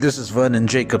This is Vernon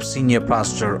Jacob, Senior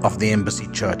Pastor of the Embassy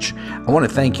Church. I want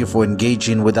to thank you for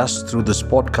engaging with us through this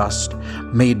podcast.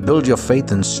 May it build your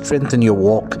faith and strengthen your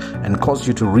walk and cause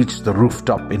you to reach the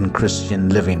rooftop in Christian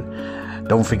living.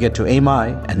 Don't forget to aim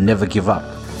high and never give up.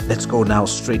 Let's go now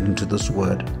straight into this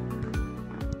word.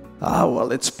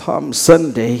 It's Palm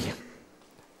Sunday.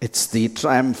 It's the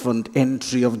triumphant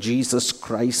entry of Jesus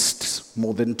Christ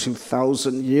more than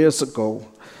 2,000 years ago.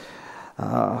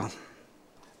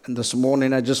 And this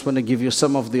morning, I just want to give you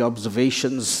some of the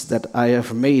observations that I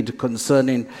have made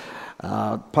concerning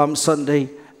Palm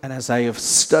Sunday. And as I have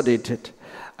studied it,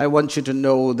 I want you to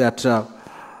know that the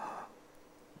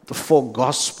four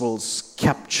Gospels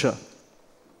capture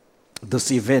this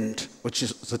event, which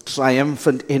is the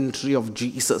triumphant entry of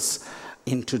Jesus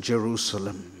into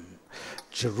Jerusalem.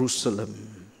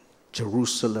 Jerusalem,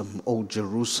 Jerusalem, oh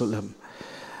Jerusalem.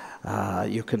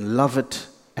 You can love it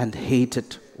and hate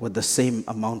it with the same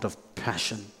amount of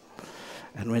passion.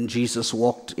 And when Jesus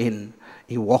walked in,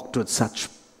 he walked with such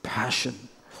passion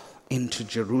into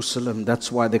Jerusalem.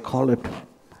 That's why they call it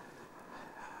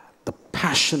the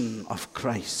Passion of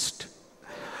Christ.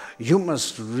 You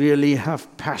must really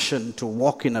have passion to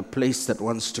walk in a place that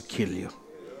wants to kill you.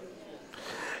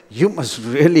 You must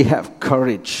really have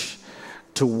courage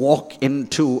to walk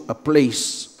into a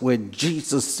place where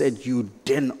Jesus said, "You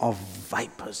den of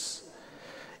vipers."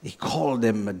 He called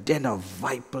them a den of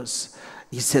vipers.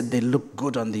 He said they look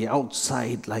good on the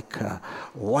outside, like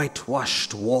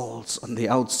whitewashed walls on the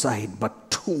outside,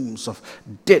 but tombs of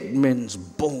dead men's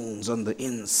bones on the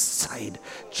inside.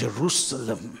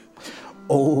 Jerusalem,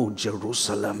 oh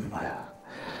Jerusalem.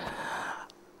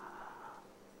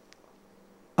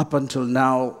 Up until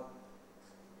now,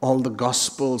 all the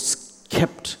Gospels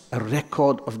kept a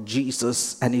record of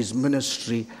Jesus and his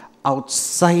ministry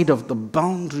outside of the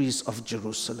boundaries of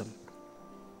Jerusalem.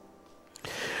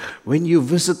 When you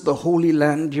visit the Holy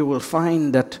Land, you will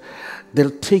find that they'll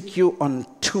take you on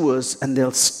tours and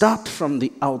they'll start from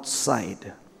the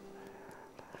outside.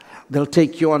 They'll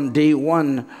take you on day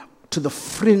one to the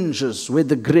fringes where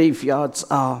the graveyards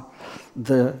are,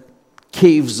 the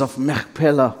caves of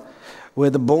Machpelah, where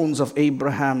the bones of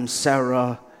Abraham,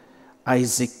 Sarah,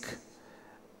 Isaac,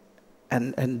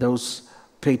 and those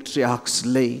patriarchs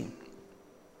lay.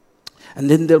 And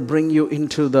then they'll bring you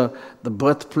into the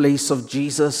birthplace of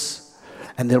Jesus,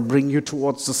 and they'll bring you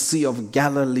towards the Sea of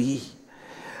Galilee.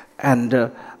 And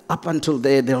up until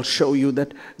there, they'll show you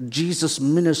that Jesus'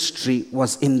 ministry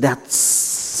was in that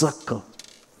circle.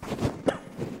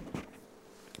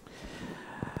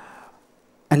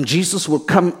 And Jesus will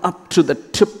come up to the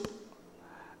tip,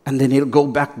 and then he'll go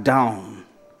back down.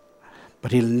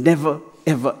 But he'll never,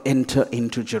 ever enter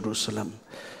into Jerusalem.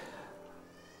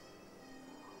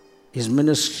 His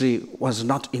ministry was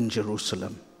not in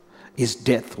Jerusalem. His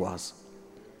death was.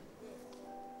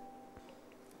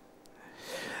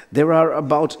 There are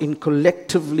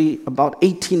collectively about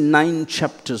 89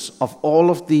 chapters of all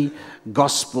of the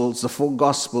Gospels, the four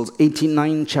Gospels,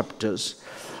 89 chapters.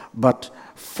 But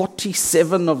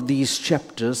 47 of these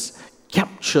chapters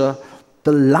capture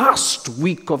the last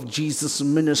week of Jesus'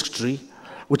 ministry,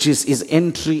 which is his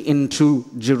entry into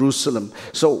Jerusalem.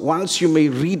 So whilst you may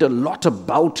read a lot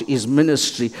about his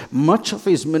ministry, much of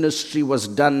his ministry was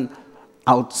done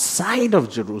outside of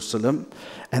Jerusalem.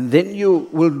 And then you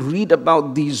will read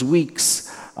about these weeks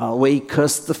where he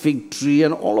cursed the fig tree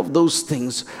and all of those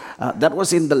things. That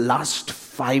was in the last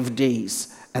 5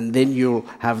 days. And then you'll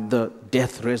have the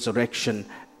death, resurrection,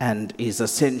 and his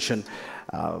ascension.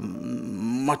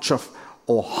 Much of,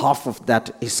 or half of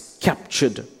that, is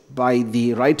captured by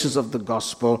the writers of the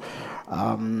gospel,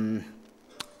 and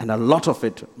a lot of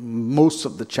it, most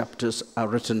of the chapters are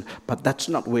written, but that's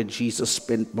not where Jesus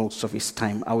spent most of his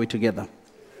time. Are we together?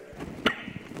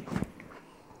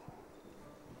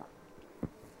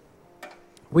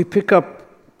 We pick up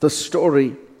the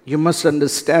story. You must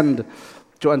understand,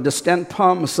 to understand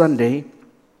Palm Sunday,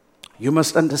 you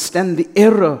must understand the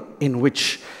era in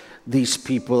which these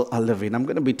people are living. I'm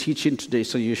going to be teaching today,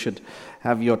 so you should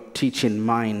have your teaching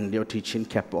mind, your teaching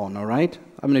cap on, all right?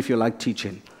 I mean, if you like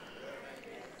teaching.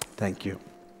 Thank you.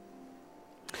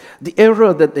 The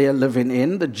era that they are living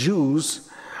in, the Jews,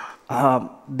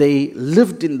 they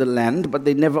lived in the land, but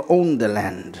they never owned the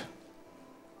land.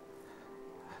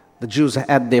 The Jews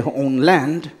had their own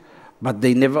land, but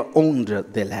they never owned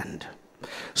their land.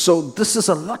 So this is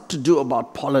a lot to do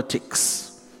about politics.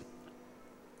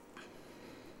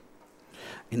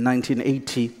 In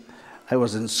 1980, I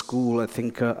was in school. I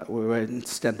think we were in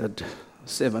Standard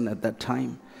 7 at that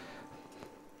time.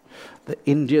 The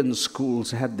Indian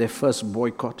schools had their first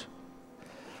boycott.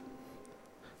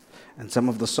 And some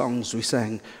of the songs we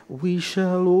sang, we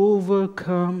shall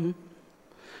overcome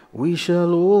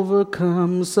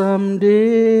someday.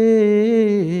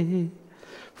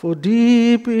 For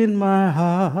deep in my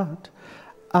heart,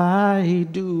 I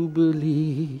do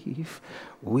believe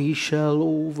we shall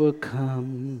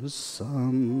overcome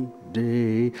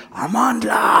someday.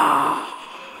 Amandla!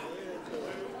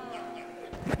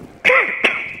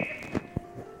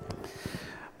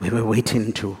 We were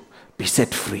waiting to be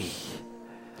set free.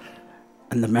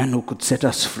 And the man who could set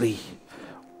us free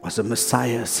was a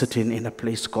Messiah sitting in a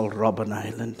place called Robben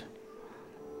Island.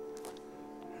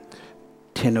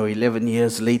 10 or 11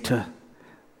 years later,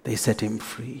 they set him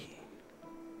free.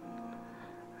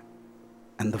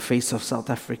 And the face of South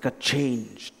Africa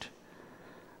changed.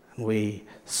 And we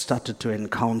started to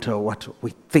encounter what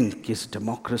we think is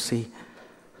democracy.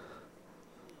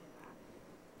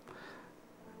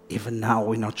 Even now,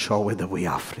 we're not sure whether we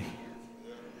are free.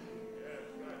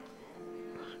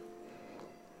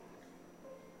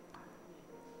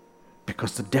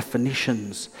 Because the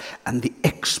definitions and the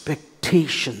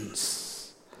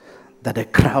expectations that a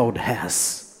crowd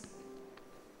has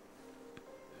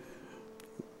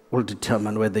will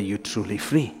determine whether you're truly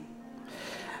free.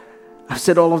 I've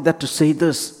said all of that to say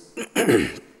this.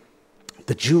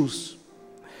 The Jews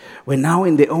were now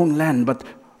in their own land, but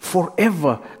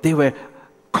forever they were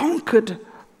conquered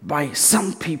by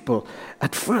some people.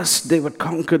 At first they were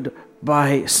conquered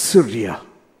by Syria.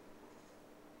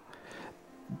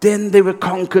 Then they were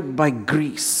conquered by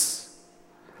Greece.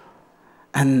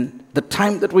 And the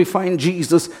time that we find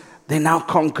Jesus, they're now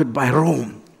conquered by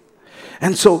Rome.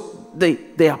 And so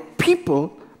they are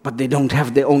people, but they don't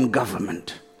have their own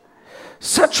government.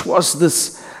 Such was the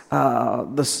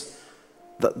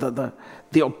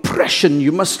oppression.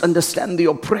 You must understand the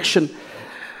oppression.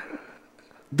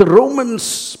 The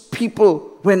Romans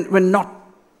people were not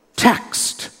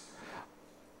taxed,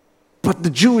 but the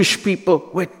Jewish people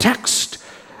were taxed.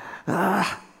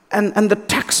 And the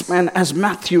taxman, as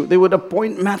Matthew, they would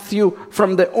appoint Matthew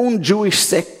from their own Jewish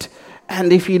sect.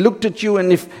 And if he looked at you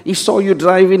and if he saw you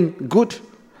driving good,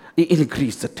 he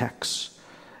increased the tax.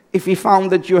 If he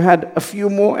found that you had a few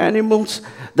more animals,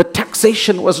 the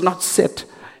taxation was not set.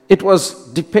 It was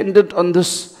dependent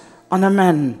on a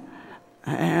man.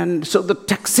 And so the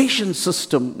taxation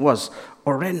system was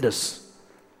horrendous.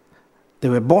 They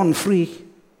were born free,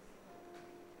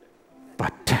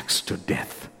 but taxed to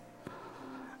death.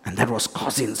 And that was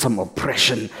causing some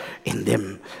oppression in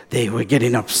them. They were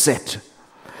getting upset.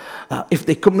 If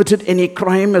they committed any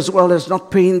crime as well as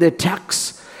not paying their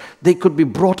tax, they could be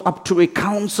brought up to a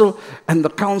council, and the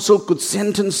council could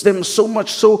sentence them so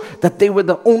much so that they were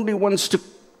the only ones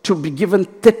to be given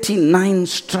 39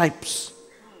 stripes.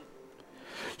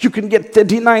 You can get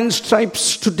 39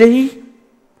 stripes today,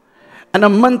 and a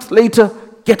month later,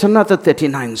 get another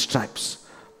 39 stripes.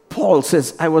 Paul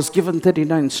says, I was given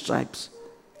 39 stripes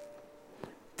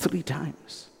 3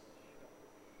 times.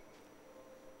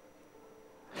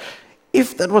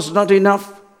 If that was not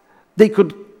enough, they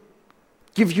could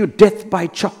give you death by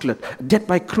chocolate, death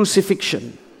by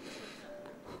crucifixion.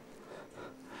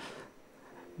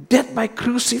 Death by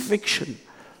crucifixion.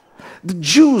 The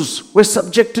Jews were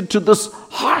subjected to this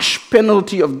harsh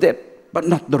penalty of death, but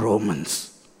not the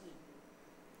Romans.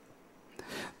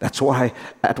 That's why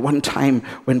at one time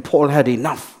when Paul had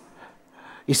enough,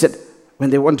 he said, when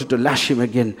they wanted to lash him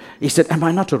again, he said, am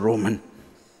I not a Roman?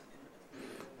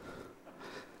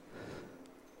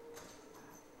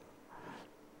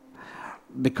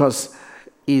 Because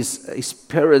his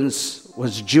parents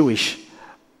was Jewish,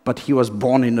 but he was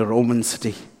born in a Roman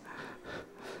city.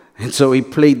 And so he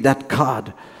played that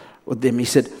card with them. He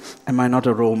said, am I not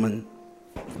a Roman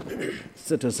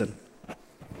citizen?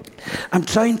 I'm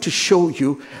trying to show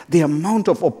you the amount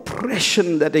of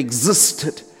oppression that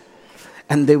existed.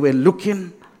 And they were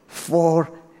looking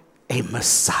for a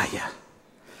Messiah.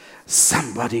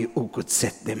 Somebody who could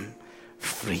set them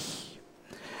free.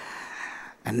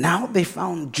 And now they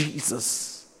found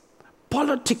Jesus.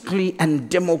 Politically and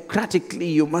democratically,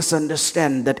 you must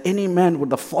understand that any man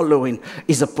with a following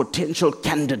is a potential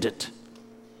candidate.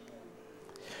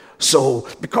 So,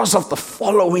 because of the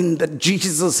following that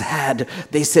Jesus had,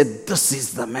 they said, this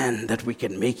is the man that we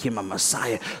can make him a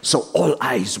Messiah. So all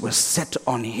eyes were set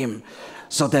on him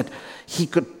so that he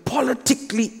could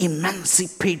politically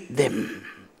emancipate them.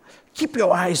 Keep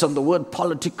your eyes on the word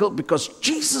political, because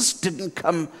Jesus didn't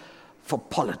come for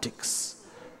politics.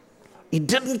 He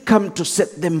didn't come to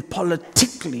set them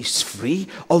politically free,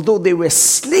 although they were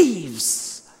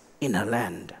slaves in a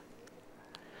land.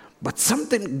 But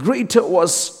something greater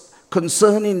was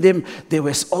concerning them. They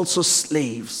were also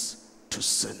slaves to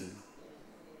sin.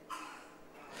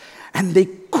 and they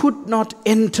could not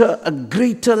enter a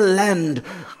greater land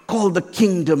called the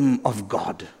kingdom of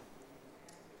God.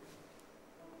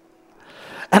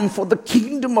 And for the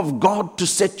kingdom of God to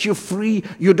set you free,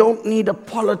 you don't need a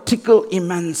political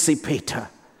emancipator.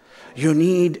 You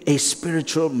need a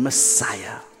spiritual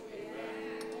Messiah.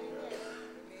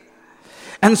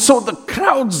 And so the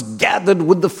crowds gathered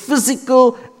with the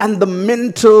physical and the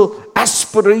mental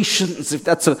aspirations, if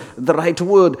that's the right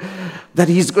word, that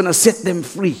he's going to set them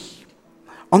free.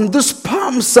 On this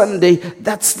Palm Sunday,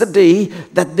 that's the day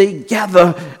that they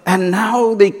gather, and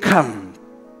now they come.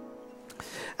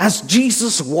 As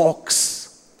Jesus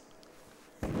walks,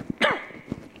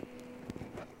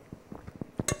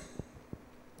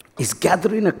 he's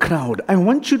gathering a crowd. I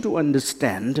want you to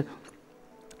understand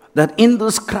that in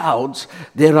those crowds,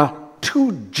 there are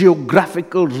two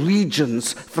geographical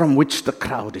regions from which the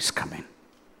crowd is coming.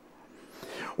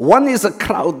 One is a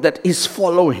crowd that is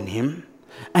following him,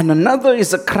 and another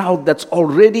is a crowd that's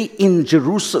already in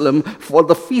Jerusalem for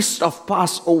the Feast of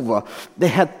Passover. They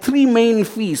had three main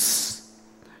feasts: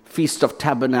 Feast of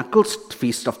Tabernacles,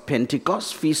 Feast of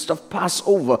Pentecost, Feast of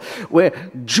Passover, where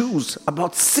Jews,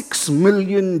 about 6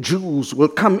 million Jews, will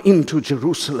come into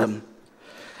Jerusalem.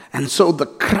 And so the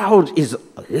crowd is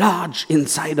large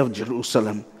inside of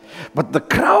Jerusalem. But the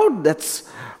crowd that's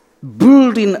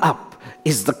building up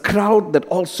is the crowd that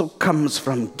also comes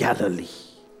from Galilee.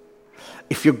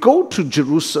 If you go to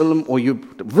Jerusalem or you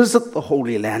visit the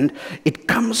Holy Land, it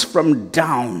comes from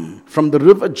down, from the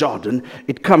River Jordan.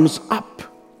 It comes up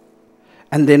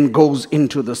and then goes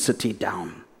into the city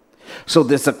down. So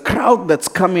there's a crowd that's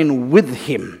coming with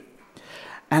him.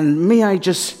 And may I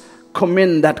just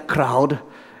commend that crowd.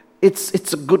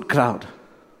 It's a good crowd.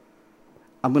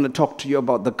 I'm going to talk to you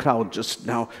about the crowd just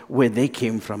now, where they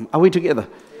came from. Are we together?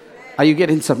 Are you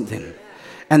getting something?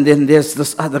 And then there's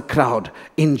this other crowd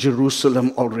in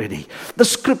Jerusalem already. The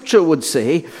scripture would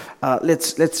say,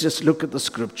 let's just look at the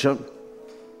scripture.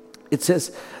 It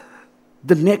says,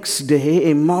 the next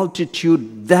day a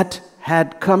multitude that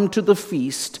had come to the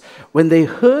feast, when they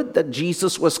heard that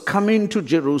Jesus was coming to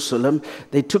Jerusalem,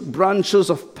 they took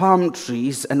branches of palm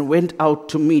trees and went out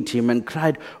to meet him and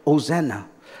cried, Hosanna,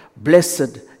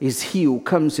 blessed is he who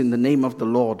comes in the name of the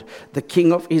Lord, the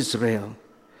King of Israel.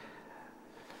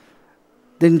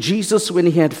 Then Jesus, when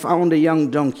he had found a young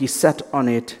donkey, sat on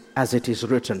it, as it is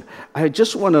written. I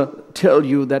just want to tell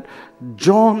you that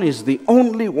John is the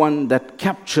only one that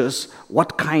captures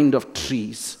what kind of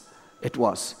trees it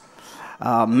was.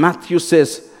 Matthew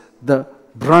says the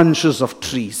branches of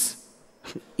trees.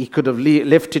 He could have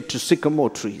left it to sycamore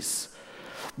trees.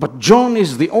 But John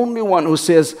is the only one who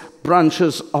says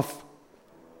branches of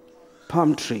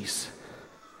palm trees.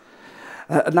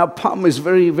 Now palm is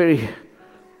very, very...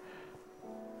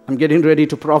 I'm getting ready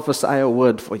to prophesy a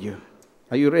word for you.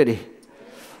 Are you ready?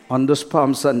 On this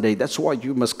Palm Sunday, that's why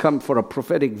you must come for a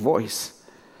prophetic voice.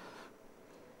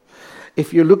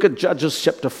 If you look at Judges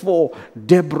chapter 4,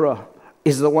 Deborah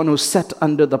is the one who sat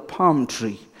under the palm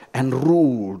tree and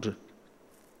ruled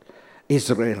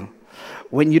Israel.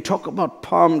 When you talk about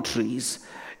palm trees,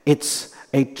 it's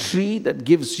a tree that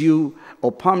gives you,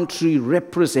 or palm tree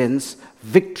represents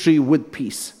victory with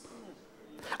peace.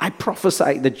 I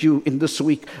prophesy that you in this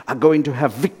week are going to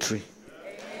have victory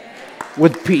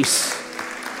with peace.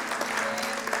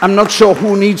 I'm not sure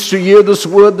who needs to hear this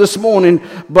word this morning,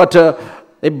 but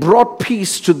it brought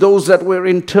peace to those that were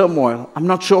in turmoil. I'm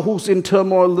not sure who's in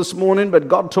turmoil this morning, but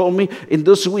God told me in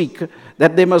this week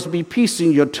that there must be peace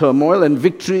in your turmoil and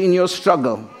victory in your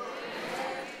struggle.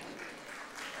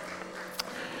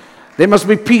 There must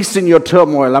be peace in your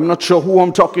turmoil. I'm not sure who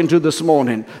I'm talking to this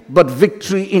morning, but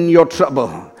victory in your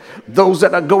trouble. Those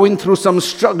that are going through some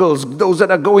struggles, those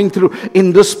that are going through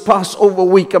in this Passover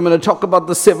week, I'm going to talk about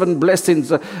the 7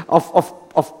 blessings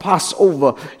of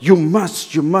Passover. You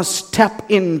must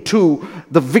tap into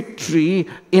the victory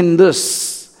in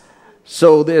this.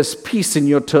 So there's peace in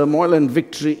your turmoil and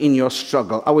victory in your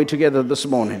struggle. Are we together this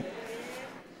morning?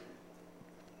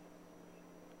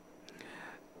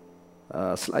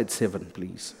 Slide 7,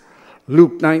 please.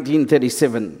 Luke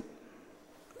 19:37.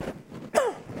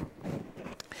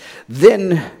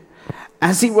 Then,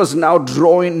 as he was now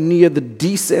drawing near the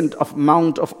descent of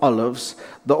Mount of Olives,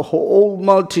 the whole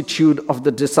multitude of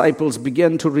the disciples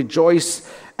began to rejoice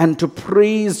and to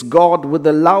praise God with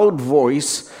a loud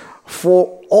voice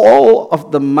for all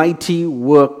of the mighty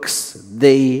works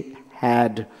they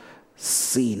had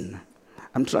seen.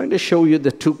 I'm trying to show you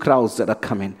the two crowds that are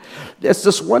coming. There's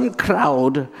this one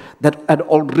crowd that had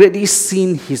already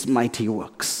seen his mighty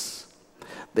works.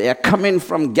 They are coming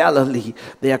from Galilee.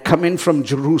 They are coming from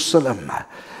Jerusalem.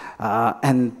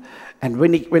 And And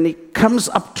when he comes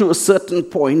up to a certain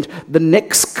point, the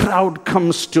next crowd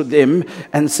comes to them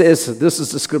and says, this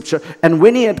is the scripture, and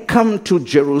when he had come to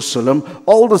Jerusalem,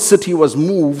 all the city was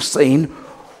moved, saying,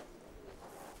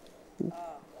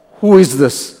 who is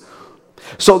this?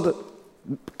 So the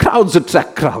crowds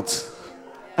attract crowds.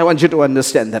 I want you to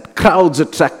understand that crowds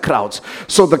attract crowds.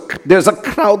 So there's a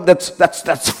crowd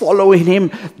that's following him.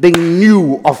 They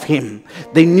knew of him.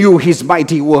 They knew his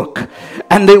mighty work,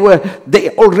 and they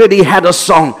already had a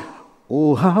song.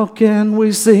 Oh, how can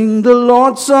we sing the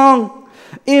Lord's song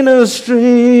in a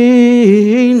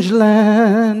strange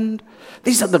land?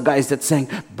 These are the guys that sang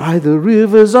by the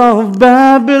rivers of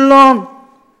Babylon,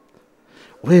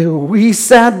 where we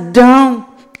sat down.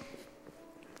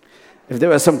 If there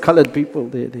were some colored people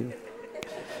there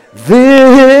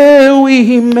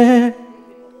we met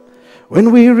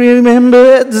when we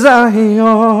remembered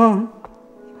Zion.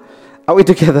 Are we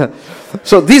together?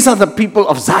 So these are the people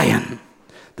of Zion,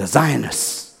 the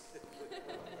Zionists.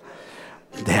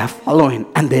 They are following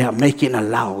and they are making a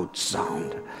loud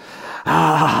sound.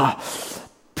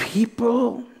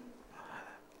 People,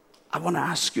 I want to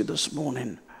ask you this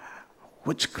morning,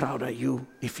 which crowd are you?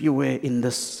 If you were in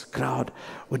this crowd,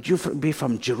 would you be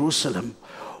from Jerusalem,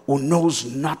 who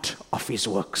knows not of his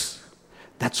works?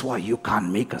 That's why you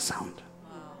can't make a sound.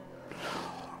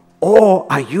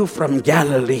 Or are you from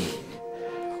Galilee,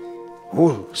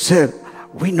 who said,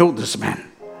 we know this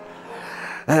man?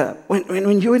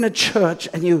 When you're in a church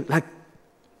and you like,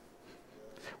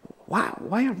 why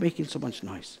are you making so much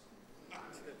noise?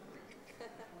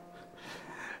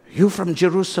 You from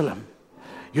Jerusalem.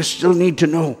 You still need to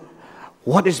know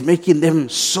what is making them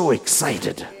so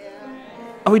excited.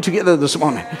 Are we together this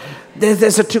morning?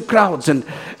 There's two crowds, and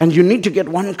you need to get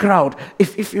one crowd.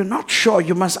 If you're not sure,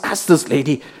 you must ask this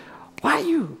lady, why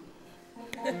you?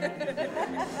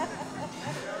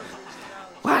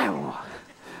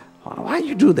 Why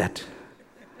you do that?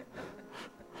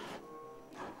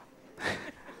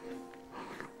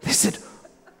 They said,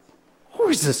 who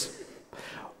is this?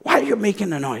 Why are you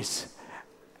making a noise?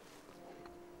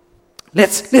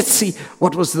 Let's see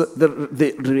what was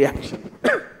the reaction.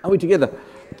 Are we together?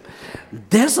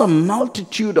 There's a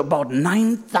multitude, about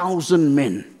 9,000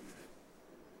 men.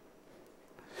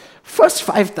 First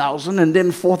 5,000 and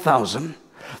then 4,000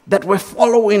 that were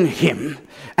following him.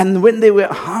 And when they were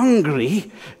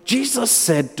hungry, Jesus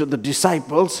said to the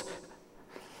disciples,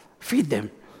 feed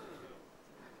them.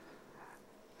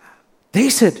 They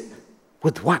said,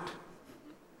 with what?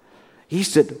 He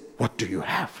said, what do you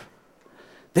have?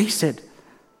 They said,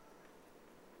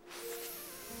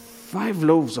 5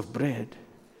 loaves of bread,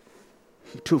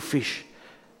 2 fish.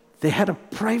 They had a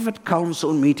private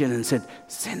council meeting and said,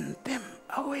 send them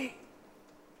away.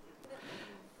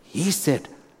 He said,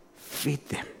 feed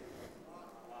them.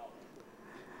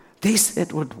 They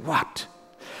said, with what?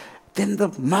 Then the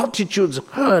multitudes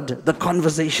heard the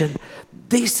conversation.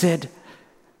 They said,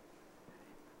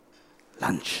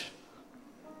 lunch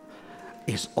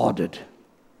is ordered.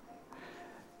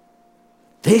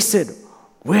 They said,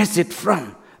 where's it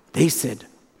from? They said,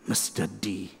 Mr.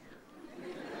 D.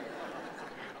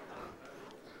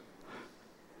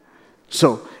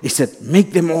 So he said,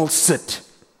 make them all sit.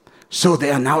 So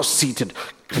they are now seated,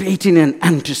 creating an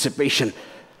anticipation.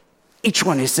 Each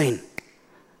one is saying,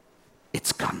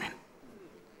 it's coming.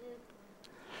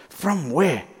 From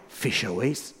where?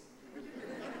 Fisherways.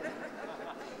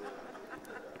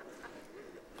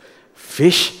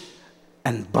 Fish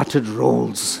and buttered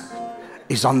rolls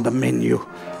is on the menu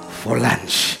for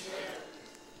lunch.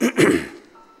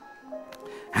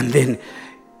 And then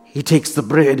he takes the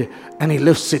bread and he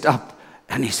lifts it up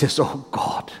and he says, oh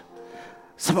God.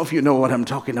 Some of you know what I'm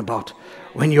talking about.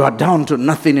 When you are down to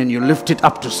nothing and you lift it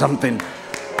up to something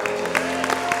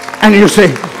and you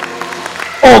say,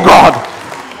 oh God.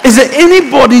 Is there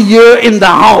anybody here in the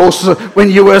house when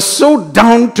you were so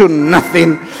down to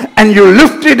nothing and you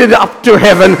lifted it up to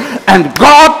heaven and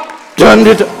God turned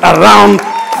it around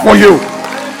for you?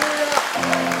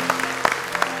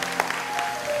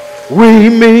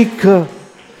 Waymaker,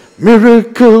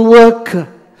 miracle worker,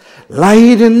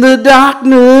 light in the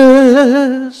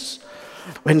darkness.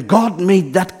 When God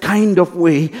made that kind of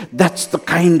way, that's the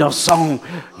kind of song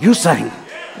you sang.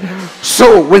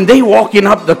 So when they walking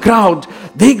up the crowd,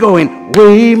 they going,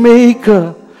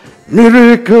 Waymaker,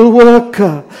 miracle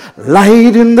worker,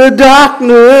 light in the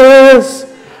darkness.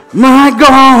 My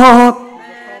God,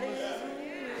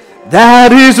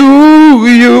 that is who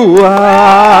you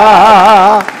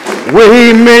are.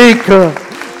 Waymaker,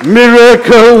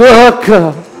 miracle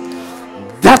worker.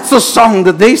 That's a song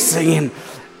that they sing.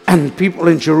 And people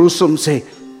in Jerusalem say,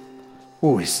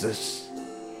 who is this?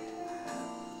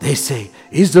 They say,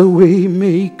 He's the way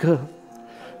maker,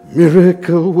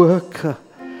 miracle worker,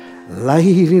 light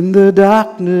in the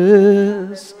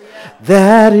darkness.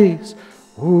 That is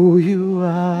who you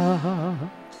are.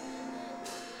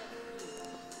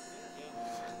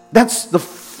 That's the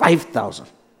 5,000.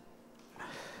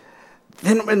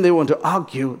 Then when they want to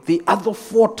argue, the other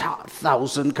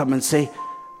 4,000 come and say,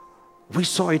 we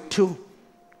saw it too.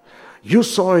 You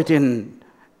saw it in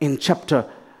chapter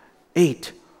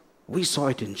 8. We saw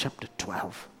it in chapter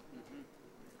 12.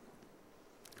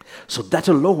 So that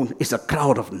alone is a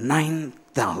crowd of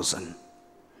 9,000.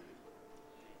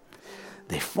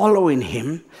 They follow in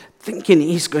him, thinking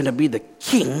he's going to be the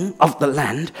king of the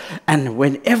land. And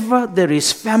whenever there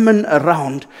is famine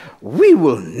around, we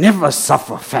will never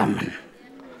suffer famine.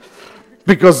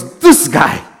 Because this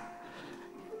guy,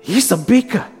 he's a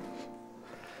baker.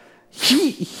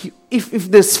 If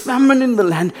there's famine in the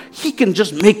land, he can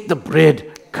just make the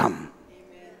bread come.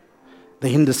 The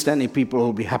Hindustani people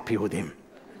will be happy with him.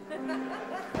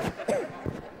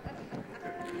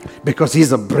 Because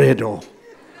he's a breado.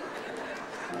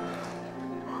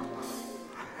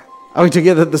 Are we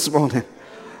together this morning?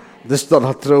 Just thought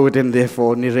I'll throw it in there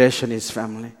for Niresh and his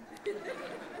family.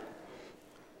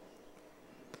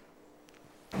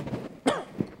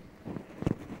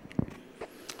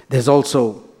 There's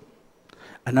also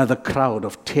another crowd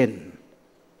of 10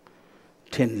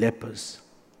 lepers.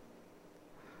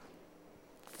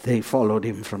 They followed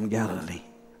him from Galilee.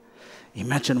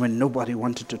 Imagine when nobody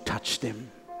wanted to touch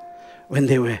them. When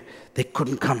they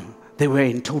couldn't come. They were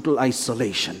in total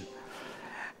isolation.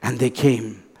 And they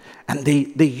came. And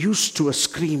they used to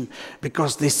scream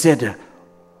because they said,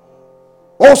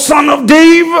 "Oh, Son of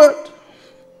David,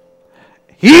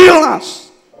 heal us.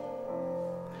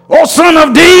 Oh, Son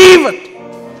of David,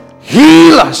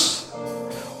 heal us.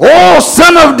 Oh,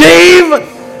 Son of David,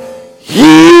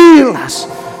 heal us."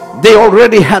 They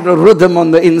already had a rhythm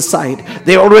on the inside.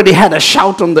 They already had a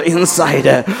shout on the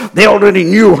inside. They already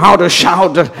knew how to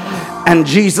shout. And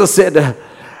Jesus said,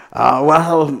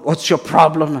 well, what's your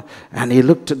problem? And he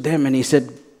looked at them and he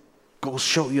said, go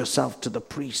show yourself to the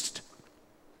priest.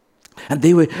 And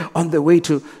they were on their way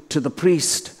to the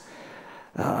priest.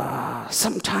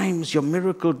 Sometimes your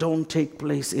miracle don't take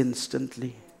place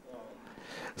instantly.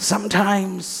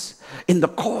 Sometimes in the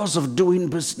course of doing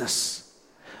business,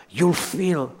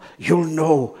 you'll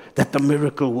know that the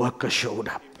miracle worker showed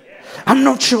up. I'm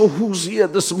not sure who's here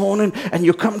this morning and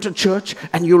you come to church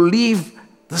and you leave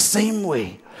the same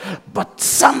way. But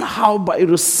somehow by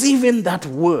receiving that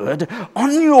word,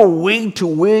 on your way to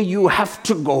where you have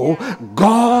to go,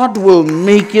 God will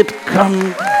make it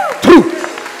come through.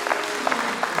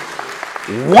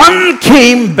 1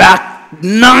 came back,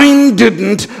 9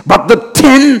 didn't, but the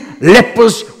 10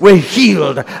 lepers were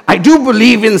healed. I do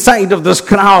believe inside of this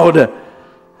crowd,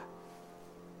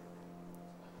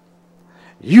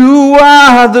 you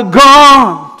are the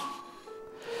God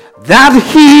that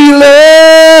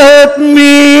healeth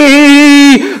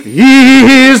me.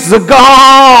 He is the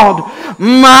God,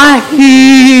 my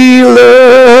healer.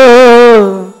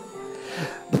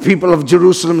 The people of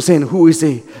Jerusalem saying, who is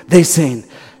he? They saying,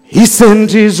 he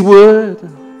sent his word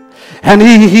and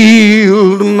he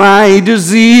healed my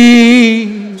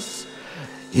disease.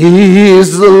 He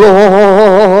is the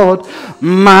Lord,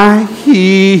 my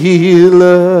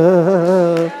healer.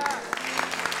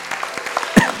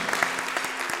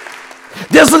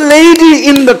 There's a lady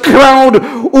in the crowd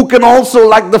who can also,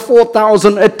 like the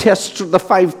 4,000, attest to the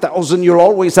 5,000. You'll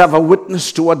always have a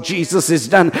witness to what Jesus has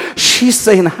done. She's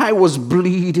saying, I was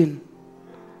bleeding.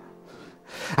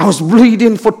 I was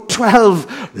bleeding for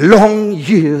 12 long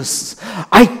years.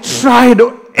 I tried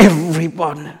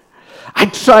everyone. I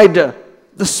tried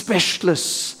the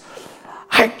specialists.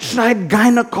 I tried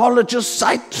gynecologists.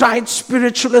 I tried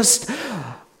spiritualists.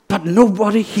 But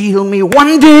nobody healed me.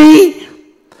 One day,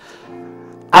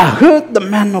 I heard the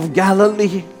man of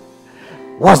Galilee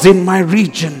was in my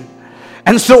region.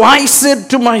 And so I said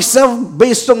to myself,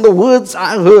 based on the words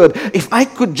I heard, if I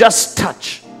could just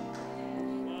touch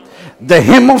the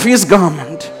hem of his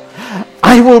garment,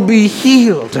 I will be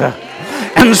healed.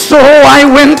 And so I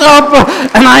went up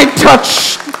and I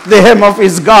touched the hem of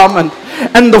his garment.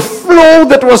 And the flow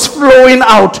that was flowing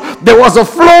out, there was a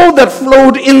flow that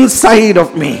flowed inside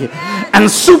of me and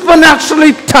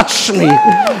supernaturally touched me.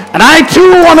 And I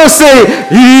too want to say,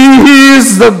 he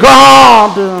is the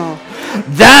God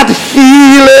that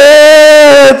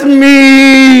healeth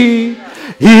me.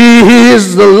 He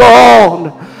is the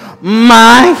Lord,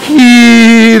 my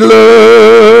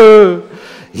healer.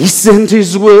 He sent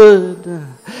his word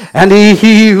and he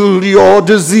healed your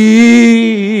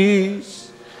disease.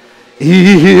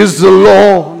 He is the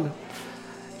Lord,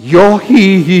 your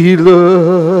healer.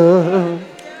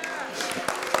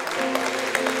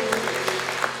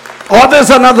 Or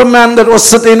there's another man that was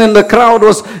sitting in the crowd,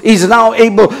 he's now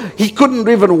able, he couldn't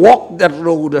even walk that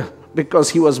road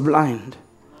because he was blind.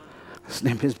 His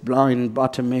name is blind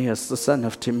Bartimaeus, the son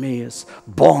of Timaeus,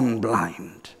 born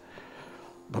blind.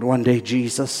 But one day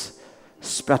Jesus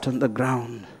spat on the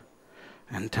ground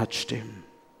and touched him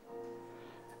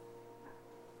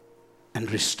and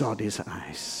restored his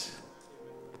eyes.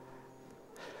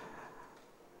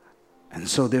 And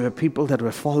so there were people that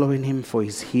were following him for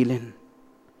his healing.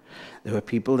 There were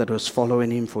people that was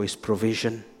following him for his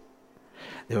provision.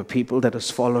 There were people that was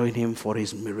following him for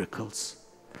his miracles.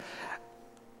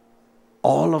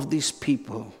 All of these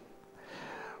people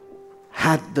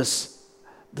had this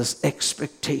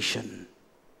expectation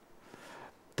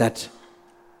that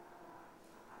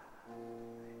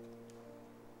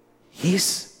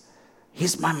he's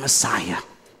my Messiah.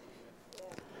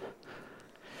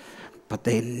 But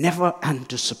they never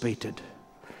anticipated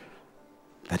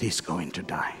that he's going to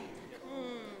die.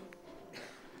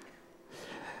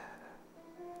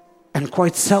 And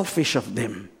quite selfish of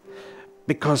them,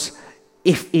 because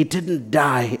if he didn't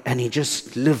die and he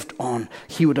just lived on,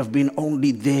 he would have been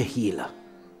only their healer.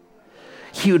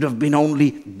 He would have been only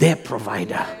their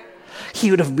provider.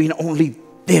 He would have been only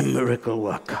their miracle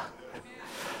worker.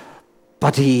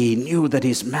 But he knew that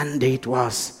his mandate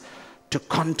was to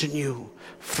continue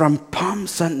from Palm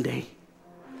Sunday,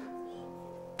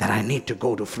 that I need to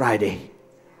go to Friday.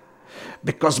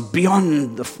 Because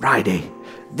beyond the Friday,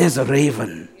 there's a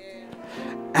Raven.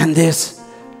 And there's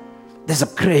a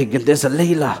Craig, and there's a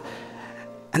Layla,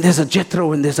 and there's a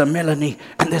Jethro, and there's a Melanie,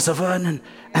 and there's a Vernon,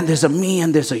 and there's a me,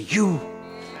 and there's a you.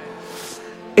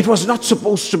 It was not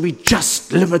supposed to be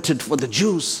just limited for the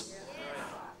Jews.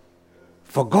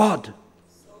 For God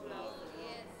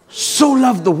so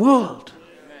loved the world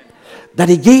that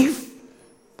he gave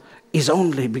his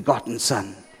only begotten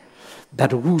Son,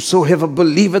 that whosoever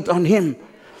believeth on him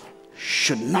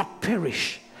should not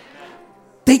perish.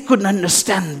 They couldn't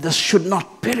understand this should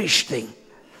not perish thing.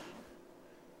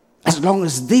 As long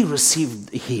as they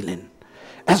received healing,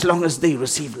 as long as they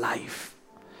received life.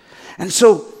 And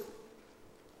so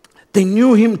they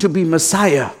knew him to be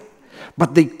Messiah,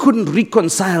 but they couldn't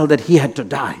reconcile that he had to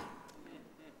die.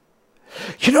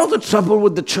 You know the trouble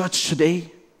with the church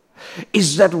today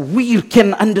is that we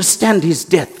can understand his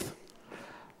death,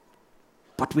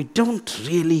 but we don't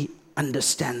really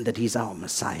understand that he's our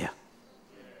Messiah.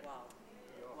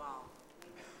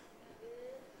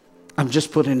 I'm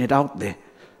just putting it out there.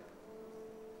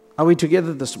 Are we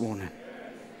together this morning?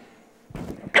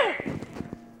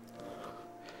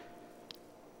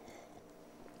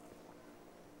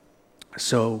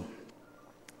 So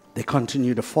they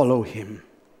continue to follow him.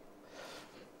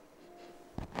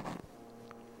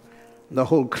 The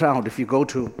whole crowd, if you go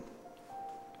to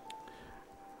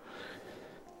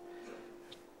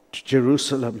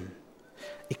Jerusalem,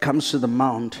 it comes to the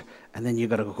mount, and then you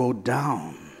got to go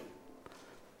down.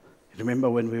 Remember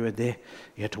when we were there,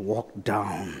 you had to walk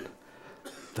down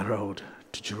the road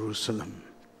to Jerusalem.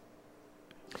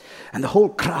 And the whole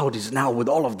crowd is now with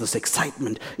all of this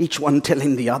excitement, each one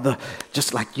telling the other,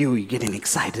 just like you're getting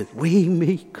excited.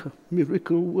 Waymaker,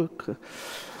 miracle worker.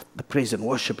 The praise and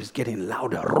worship is getting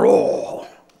louder. Roar.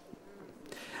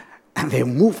 And they're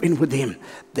moving with him.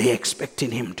 They're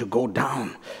expecting him to go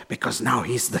down because now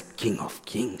he's the King of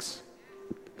Kings.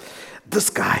 This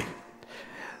guy,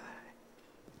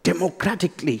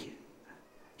 democratically,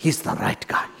 he's the right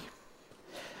guy.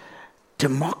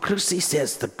 Democracy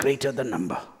says the greater the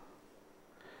number,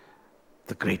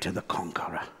 the greater the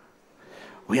conqueror.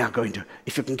 We are going to,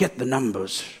 if you can get the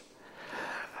numbers,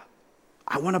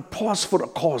 I want to pause for a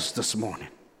cause this morning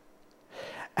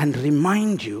and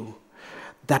remind you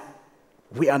that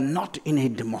we are not in a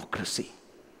democracy.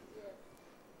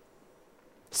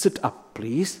 Sit up,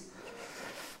 please.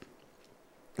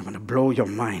 I'm going to blow your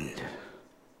mind.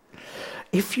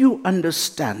 If you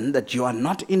understand that you are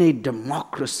not in a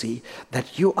democracy,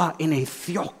 that you are in a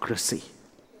theocracy,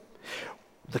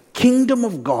 the kingdom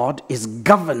of God is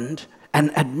governed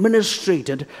and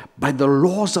administrated by the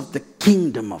laws of the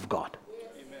kingdom of God.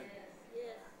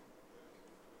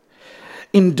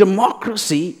 In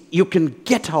democracy, you can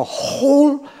get a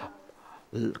whole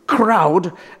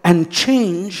crowd and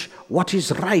change what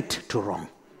is right to wrong.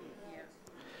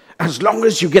 As long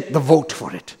as you get the vote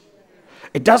for it.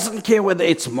 It doesn't care whether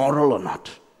it's moral or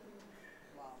not.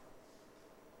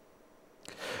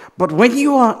 But when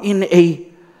you are in a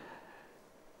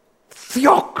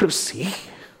theocracy,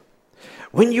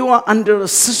 when you are under a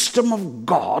system of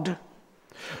God,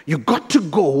 you got to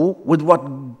go with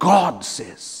what God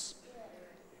says.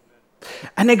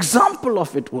 An example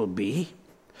of it will be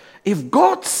if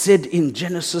God said in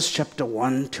Genesis chapter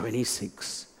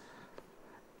 1:26,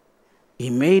 He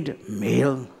made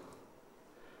male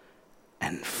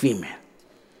and female.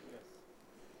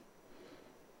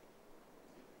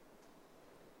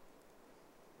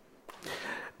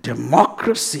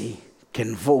 Democracy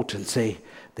can vote and say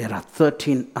there are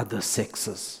 13 other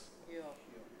sexes.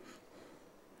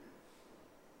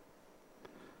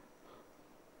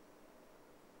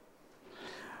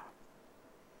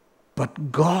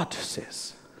 But God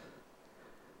says,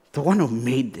 the one who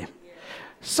made them.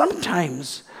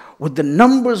 Sometimes with the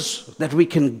numbers that we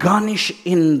can garnish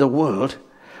in the world,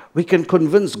 we can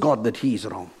convince God that He is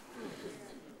wrong.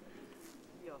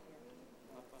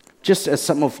 Just as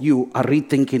some of you are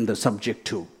rethinking the subject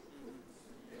too.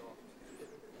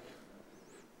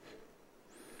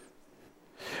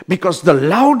 Because the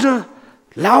louder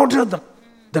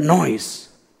the noise,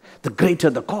 the greater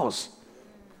the cause.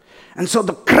 And so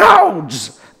the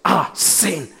crowds are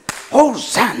saying,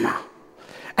 Hosanna.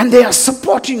 And they are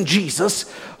supporting Jesus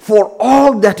for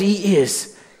all that He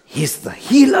is. He's the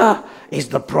healer, He's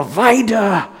the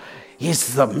provider,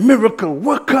 He's the miracle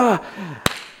worker.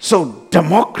 So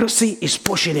democracy is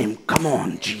pushing Him. Come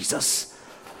on, Jesus.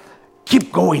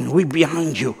 Keep going, we're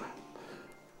behind you.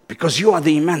 Because you are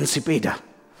the emancipator.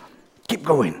 Keep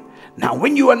going. Now,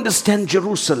 when you understand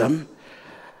Jerusalem,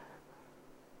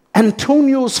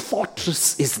 Antonio's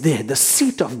fortress is there. The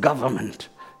seat of government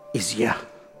is here.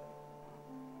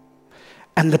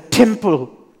 And the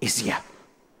temple is here.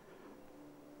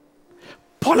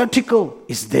 Political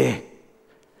is there.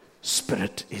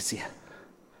 Spirit is here.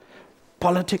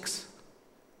 Politics,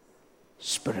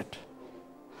 spirit.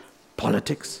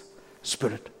 Politics,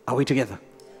 spirit. Are we together?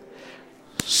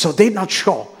 So they're not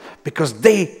sure because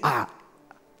they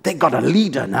got a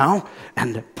leader now,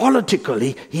 and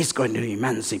politically he's going to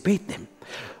emancipate them.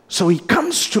 So he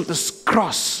comes to this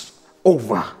cross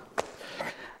over,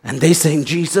 and they saying,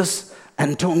 Jesus,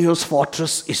 Antonio's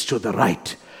fortress is to the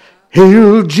right.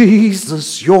 Hail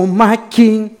Jesus, you're my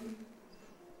king.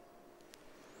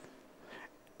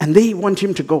 And they want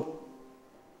him to go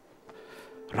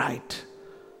right.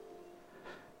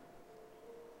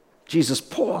 Jesus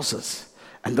pauses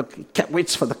and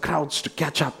waits for the crowds to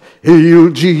catch up. Hail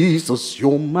Jesus,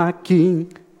 you're my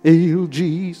king. Hail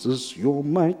Jesus, you're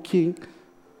my king.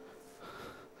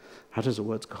 How does the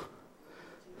words go?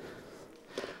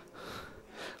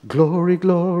 Glory,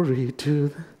 glory to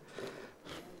the...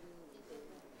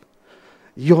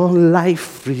 Your life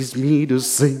frees me to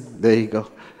sing. There you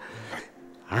go.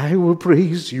 I will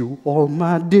praise you all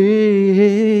my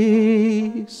days.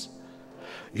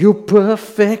 You're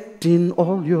perfect in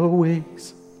all your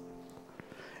ways.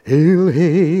 Hail,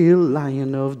 hail,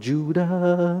 Lion of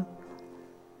Judah.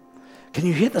 Can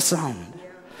you hear the sound?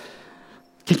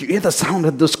 Can you hear the sound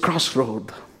at this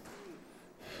crossroad?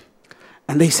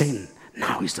 And they saying,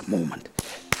 now is the moment.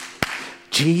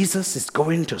 Jesus is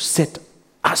going to set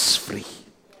us free.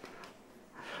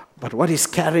 But what he's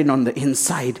carrying on the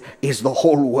inside is the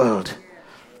whole world.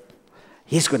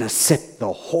 He's going to set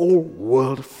the whole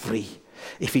world free.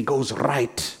 If he goes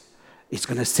right, he's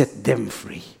going to set them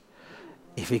free.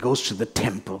 If he goes to the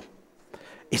temple,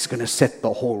 it's going to set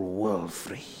the whole world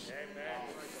free.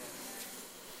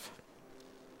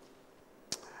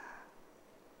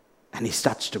 And he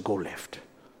starts to go left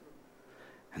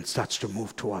and starts to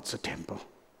move towards the temple.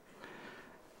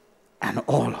 And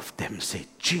all of them say,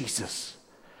 Jesus,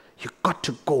 you got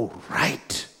to go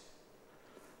right.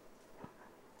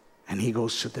 And he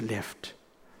goes to the left.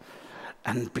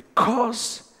 And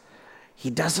because he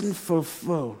doesn't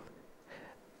fulfill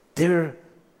their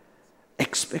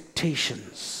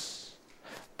expectations,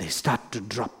 they start to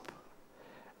drop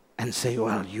and say,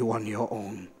 well, you on your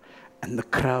own. And the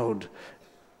crowd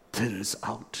thins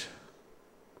out.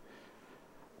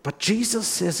 But Jesus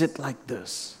says it like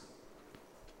this.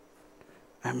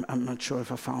 I'm not sure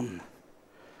if I found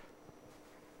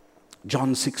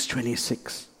John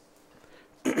 6:26.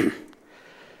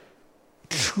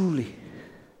 Truly,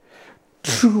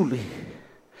 truly,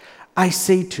 I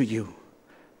say to you,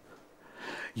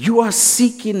 you are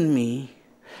seeking me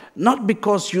not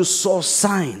because you saw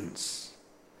signs,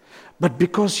 but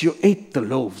because you ate the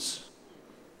loaves.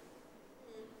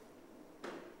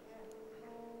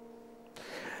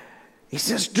 He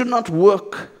says, do not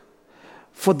work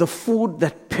for the food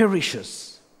that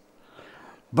perishes,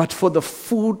 but for the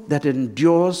food that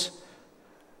endures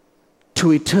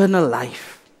to eternal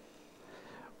life,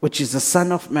 which is the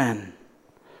Son of Man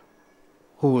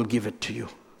who will give it to you.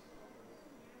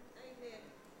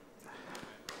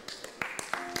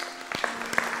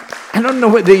 I don't know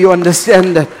whether you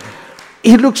understand that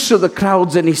He looks to the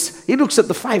crowds and he looks at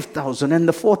the 5,000 and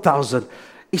the 4,000.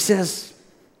 He says,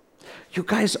 you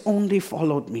guys only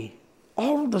followed me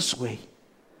all this way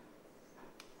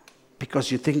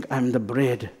because you think I'm the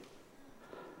bread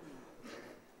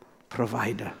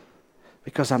provider,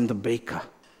 because I'm the baker.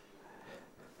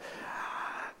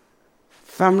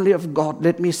 Family of God,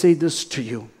 let me say this to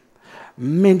you.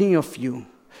 Many of you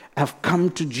have come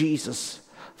to Jesus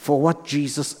for what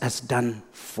Jesus has done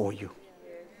for you.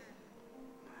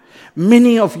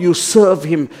 Many of you serve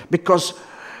Him because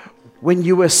when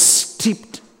you were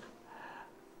steeped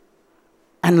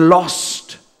and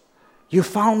lost, you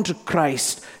found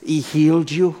Christ. He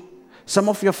healed you. Some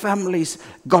of your families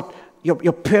got,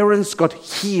 your parents got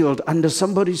healed under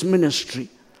somebody's ministry.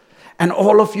 And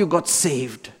all of you got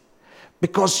saved.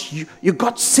 Because you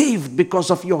got saved because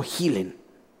of your healing.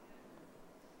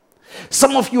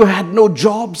 Some of you had no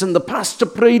jobs and the pastor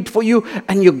prayed for you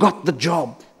and you got the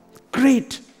job.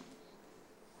 Great.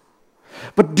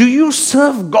 But do you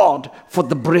serve God for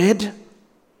the bread,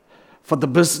 for the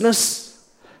business,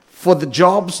 for the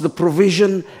jobs, the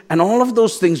provision, and all of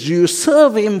those things? Do you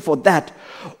serve Him for that?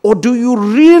 Or do you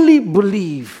really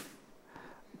believe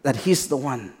that He's the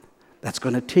one that's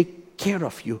going to take care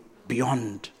of you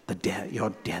beyond your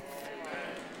death?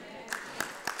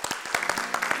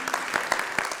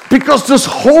 Because this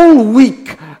whole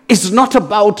week is not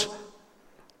about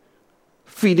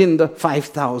feeding the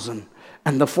 5,000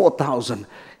 and the 4,000,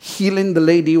 healing the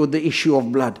lady with the issue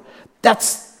of blood.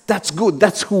 That's good.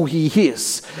 That's who He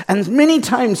is. And many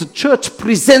times the church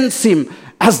presents Him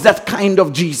as that kind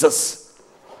of Jesus.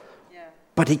 Yeah.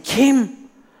 But He came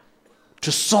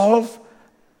to solve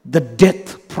the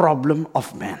death problem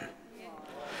of man.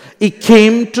 He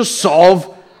came to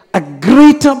solve a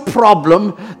greater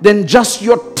problem than just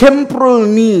your temporal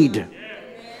need.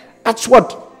 That's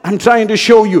what I'm trying to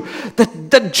show you.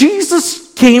 That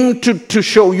Jesus came to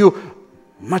show you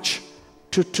much,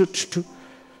 to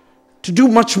do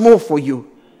much more for you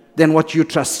than what you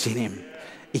trust in Him.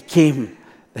 He came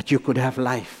that you could have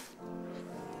life.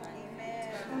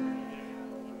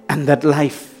 And that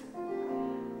life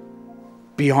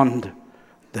beyond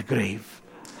the grave.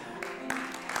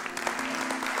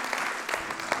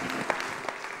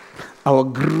 Our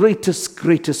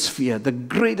greatest fear, the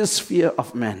greatest fear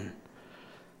of man,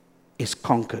 is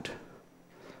conquered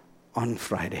on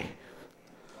Friday.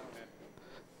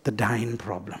 The dying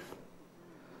problem.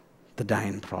 The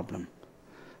dying problem.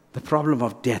 The problem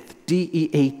of death.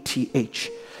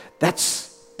 D-E-A-T-H.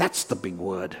 That's the big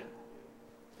word.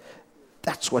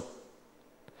 That's what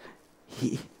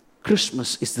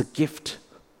Christmas is, the gift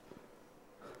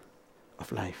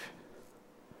of life.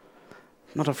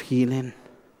 Not of healing.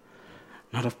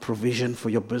 Not of provision for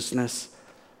your business.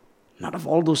 Not of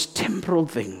all those temporal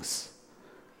things.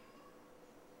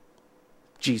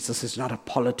 Jesus is not a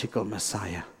political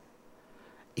Messiah.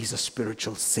 He's a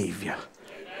spiritual Savior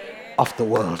of the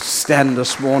world. Stand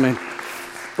this morning.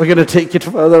 We're going to take it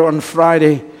further on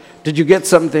Friday. Did you get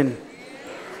something?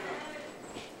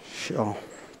 Sure.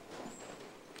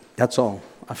 That's all.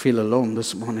 I feel alone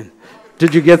this morning.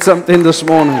 Did you get something this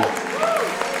morning?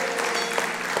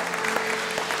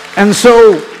 And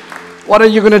so, what are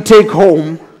you going to take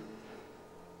home?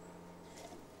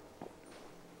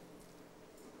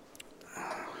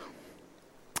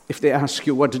 If they ask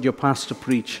you, what did your pastor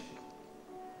preach?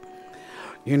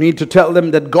 You need to tell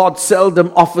them that God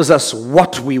seldom offers us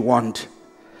what we want,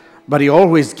 but He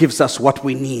always gives us what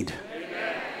we need.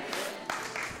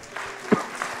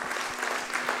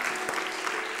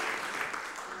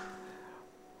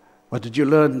 What did you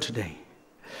learn today?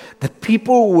 That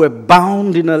people were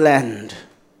bound in a land.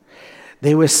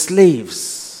 They were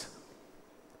slaves.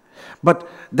 But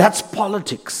that's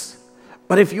politics.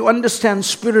 But if you understand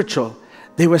spiritual,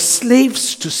 they were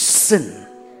slaves to sin.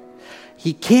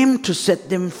 He came to set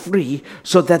them free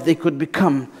so that they could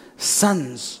become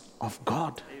sons of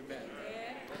God. Amen.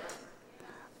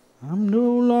 I'm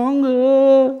no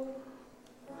longer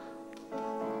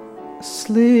a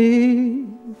slave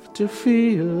to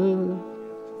fear.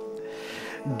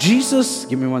 Jesus,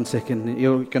 give me 1 second.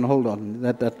 You can hold on.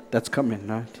 That's coming,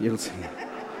 right? You'll see.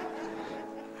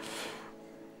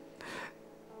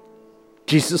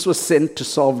 Jesus was sent to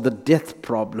solve the death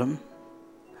problem.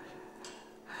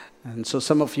 And so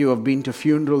some of you have been to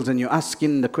funerals and you're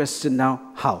asking the question now,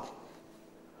 how?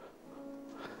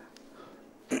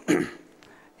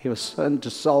 He was sent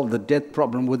to solve the death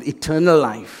problem with eternal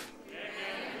life.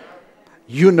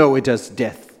 You know it as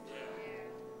death.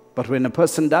 But when a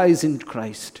person dies in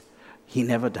Christ, he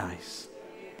never dies.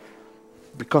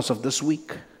 Because of this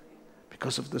week.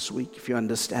 Because of this week, if you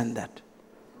understand that.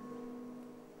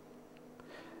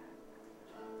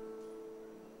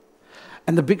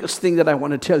 And the biggest thing that I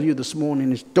want to tell you this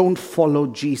morning is don't follow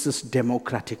Jesus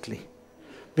democratically.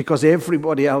 Because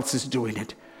everybody else is doing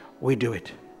it. We do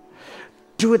it.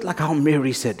 Do it like how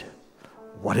Mary said,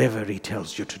 whatever he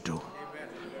tells you to do.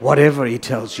 Whatever he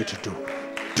tells you to do.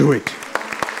 Do it.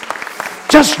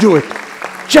 Just do it.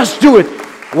 Just do it.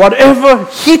 Whatever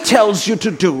he tells you to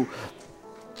do,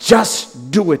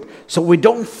 just do it. So we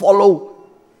don't follow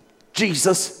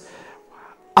Jesus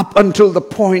up until the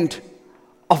point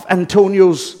of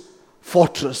Antonio's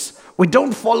fortress. We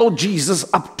don't follow Jesus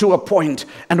up to a point.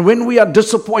 And when we are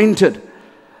disappointed,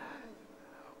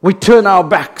 we turn our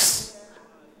backs.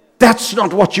 That's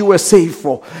not what you were saved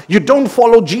for. You don't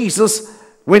follow Jesus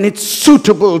when it's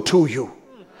suitable to you.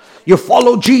 You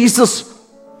follow Jesus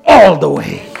all the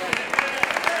way.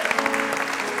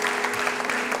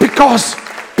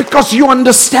 Because you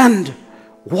understand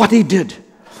what he did.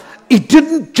 He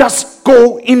didn't just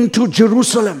go into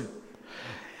Jerusalem.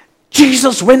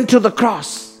 Jesus went to the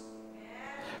cross.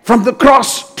 From the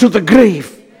cross to the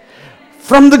grave.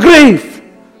 From the grave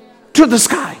to the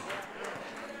sky.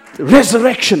 The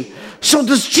resurrection. So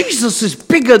this Jesus is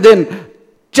bigger than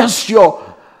just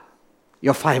your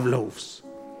 5 loaves.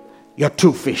 Your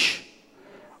 2 fish.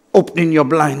 Opening your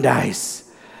blind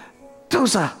eyes.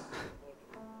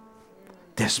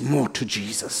 There's more to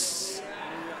Jesus.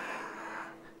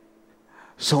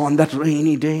 So on that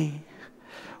rainy day,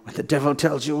 when the devil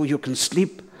tells you you can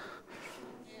sleep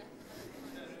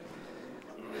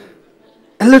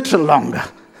a little longer,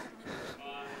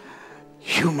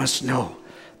 you must know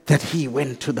that he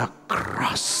went to the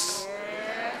cross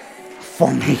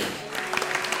for me.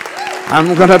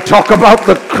 I'm going to talk about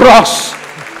the cross.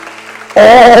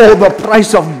 Oh, the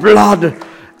price of blood.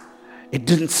 It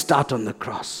didn't start on the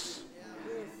cross.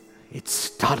 It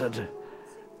started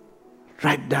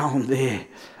right down there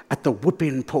at the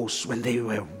whipping post when they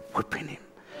were whipping him.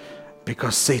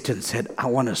 Because Satan said, I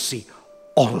want to see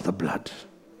all the blood.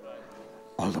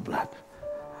 All the blood.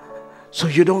 So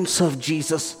you don't serve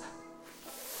Jesus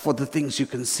for the things you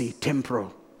can see,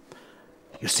 temporal.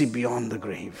 You see beyond the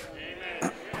grave.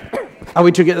 Are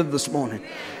we together this morning?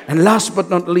 And last but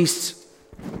not least,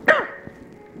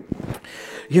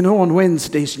 on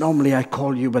Wednesdays, normally I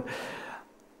call you, but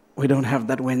we don't have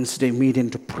that Wednesday meeting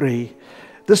to pray.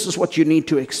 This is what you need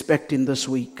to expect in this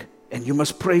week. And you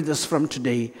must pray this from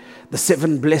today. The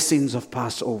 7 blessings of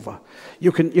Passover.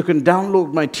 You can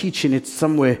download my teaching. It's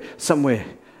somewhere.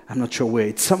 I'm not sure where.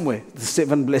 It's somewhere. The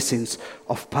 7 blessings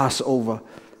of Passover.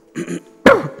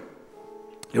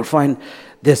 You'll find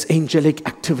there's angelic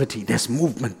activity. There's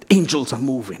movement. Angels are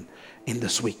moving in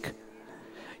this week.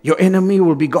 Your enemy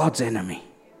will be God's enemy.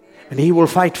 And he will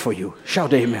fight for you.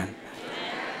 Shout amen.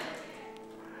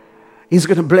 He's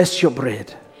going to bless your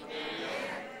bread.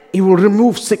 He will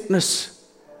remove sickness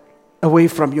away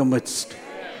from your midst.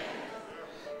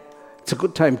 It's a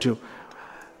good time to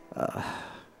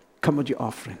come with your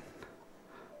offering.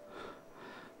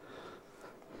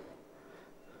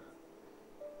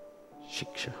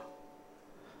 Shiksha.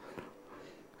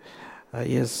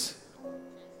 Yes,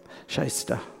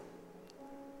 Shaista.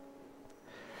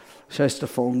 Shaista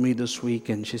phoned me this week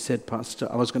and she said,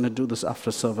 Pastor, I was going to do this after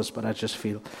service, but I just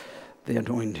feel the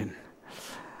anointing.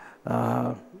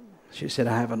 She said,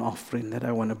 I have an offering that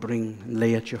I want to bring and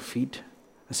lay at your feet.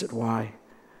 I said, why?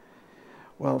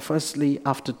 Well, firstly,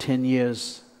 after 10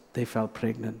 years, they fell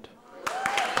pregnant.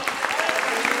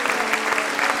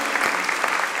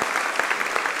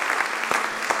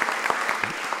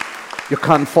 You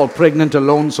can't fall pregnant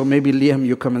alone, so maybe Liam,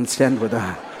 you come and stand with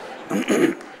her.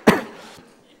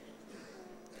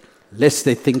 Lest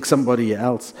they think somebody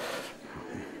else.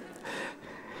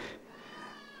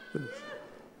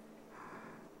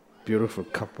 Beautiful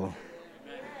couple.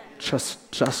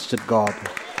 Trusted God.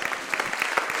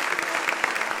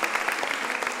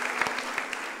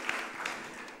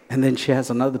 And then she has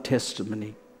another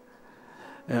testimony.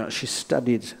 She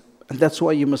studied. And that's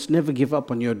why you must never give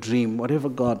up on your dream. Whatever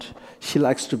God, she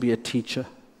likes to be a teacher.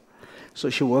 So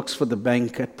she works for the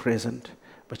bank at present.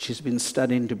 But she's been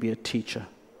studying to be a teacher.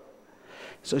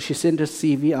 So she sent her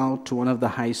CV out to one of the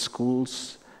high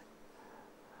schools.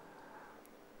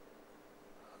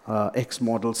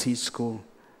 Ex-Model C school.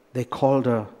 They called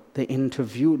her, they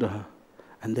interviewed her,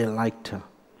 and they liked her.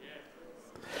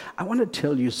 I want to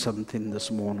tell you something this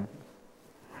morning.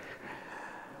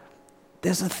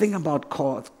 There's a thing about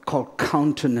called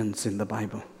countenance in the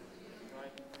Bible.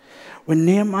 When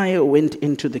Nehemiah went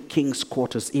into the king's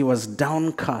quarters, he was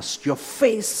downcast. Your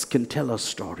face can tell a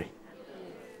story.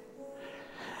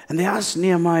 And they asked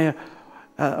Nehemiah,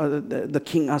 the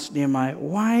king asked Nehemiah,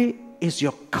 why is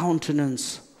your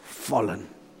countenance fallen?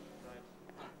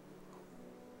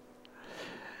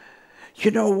 You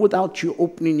know, without you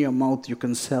opening your mouth, you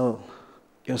can sell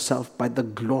yourself by the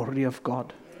glory of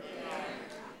God.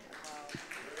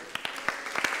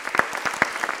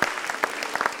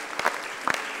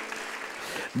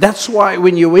 That's why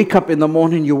when you wake up in the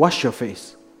morning, you wash your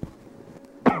face.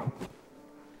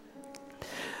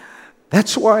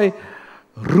 That's why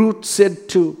Ruth said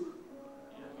to,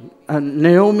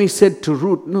 Naomi said to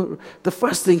Ruth, no, the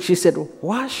first thing she said,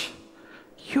 wash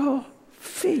your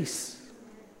face.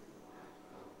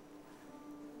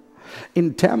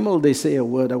 In Tamil, they say a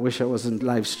word, I wish I wasn't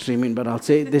live streaming, but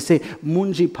they say,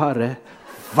 Munji pare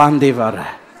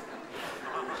vandevara.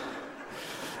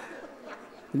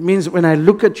 It means when I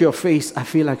look at your face, I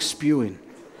feel like spewing.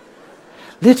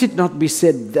 Let it not be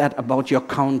said that about your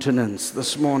countenance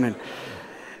this morning.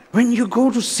 When you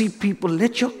go to see people,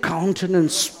 let your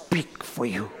countenance speak for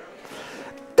you.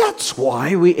 That's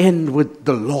why we end with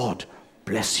the Lord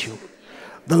bless you.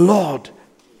 The Lord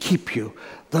keep you.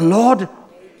 The Lord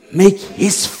make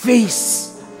His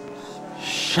face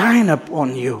shine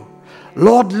upon you.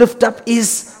 Lord lift up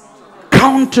His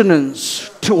countenance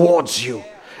towards you.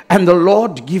 And the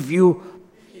Lord give you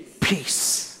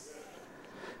peace.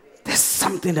 There's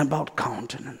something about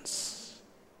countenance.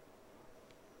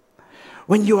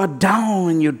 When you are down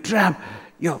and you drab,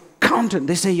 your countenance,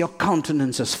 they say your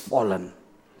countenance has fallen.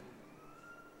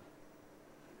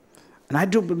 And I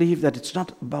do believe that it's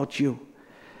not about you.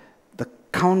 The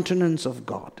countenance of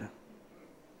God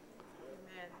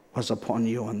was upon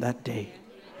you on that day.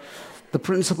 The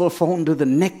principal found her the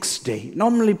next day.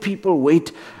 Normally people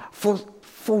wait for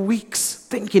weeks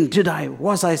thinking,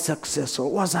 was I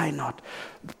successful? Was I not?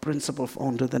 The principal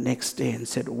phoned her the next day and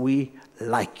said, we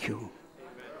like you.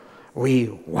 We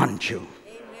want you.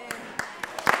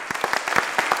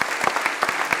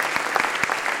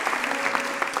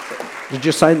 Did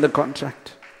you sign the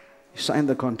contract? You signed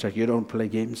the contract. You don't play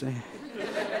games, eh?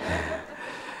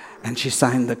 And she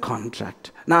signed the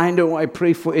contract. Now I know I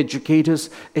pray for educators.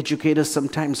 Educators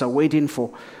sometimes are waiting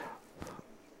for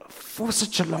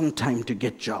such a long time to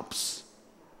get jobs.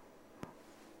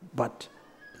 But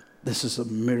this is a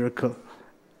miracle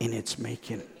in its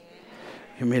making.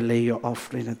 You may lay your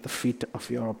offering at the feet of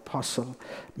your apostle.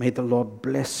 May the Lord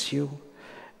bless you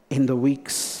in the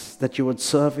weeks that you would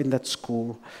serve in that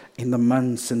school, in the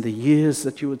months and the years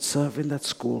that you would serve in that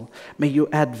school. May you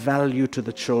add value to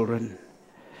the children.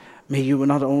 May you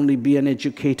not only be an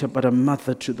educator, but a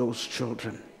mother to those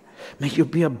children. May you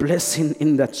be a blessing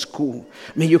in that school.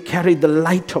 May you carry the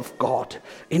light of God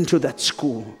into that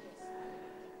school.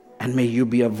 And may you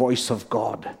be a voice of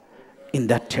God in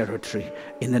that territory.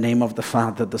 In the name of the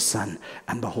Father, the Son,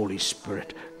 and the Holy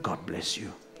Spirit. God bless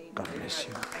you. God bless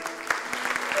you.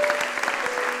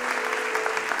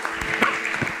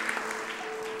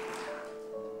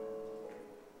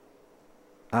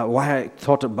 Why I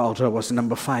thought about her was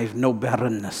number 5, no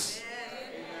barrenness.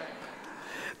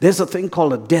 There's a thing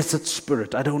called a desert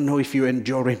spirit. I don't know if you're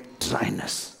enduring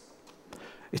dryness.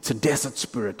 It's a desert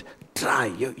spirit. Dry.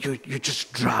 You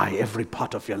just dry. Every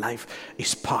part of your life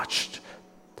is parched.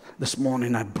 This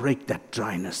morning I break that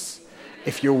dryness.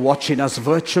 If you're watching us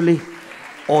virtually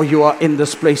or you are in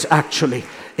this place actually,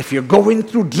 if you're going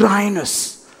through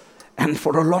dryness and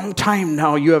for a long time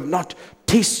now you have not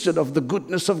tasted of the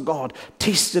goodness of God,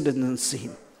 tasted it and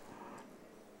seen,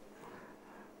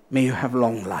 may you have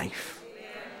long life.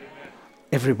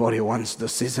 Everybody wants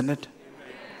this, isn't it?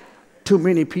 Too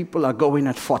many people are going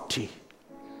at 40.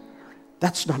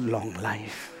 That's not long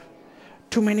life.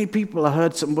 Too many people, I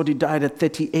heard somebody died at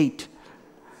 38.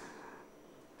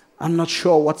 I'm not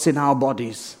sure what's in our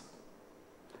bodies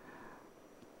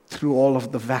through all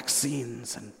of the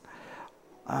vaccines, and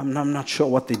I'm not sure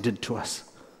what they did to us.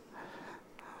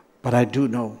 But I do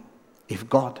know, if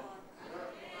God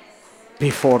be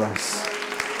for us,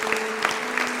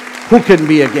 who can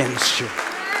be against you?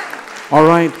 All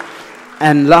right?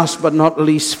 And last but not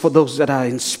least, for those that are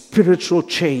in spiritual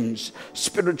chains,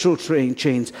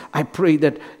 I pray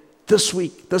that this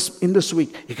week,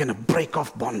 you're going to break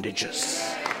off bondages.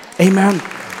 Amen.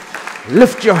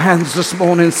 Lift your hands this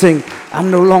morning and sing,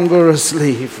 I'm no longer a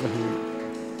slave.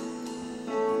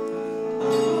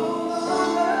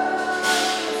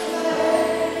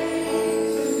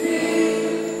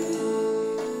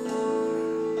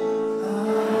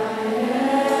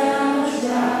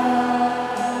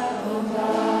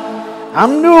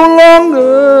 I'm no longer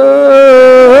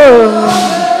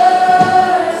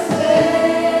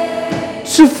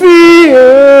to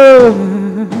fear.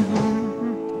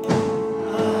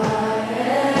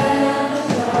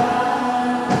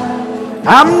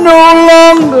 I'm no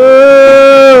longer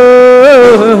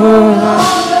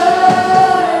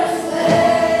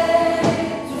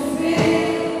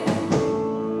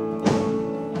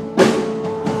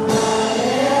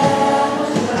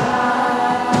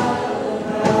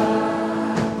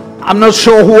I'm not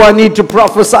sure who I need to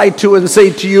prophesy to and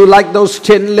say to you, like those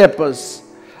 10 lepers,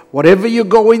 whatever you're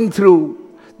going through,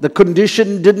 the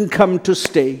condition didn't come to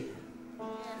stay.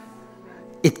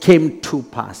 It came to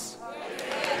pass.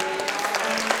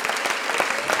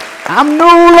 I'm no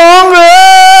longer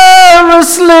a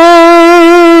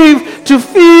slave to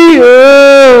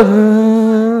fear.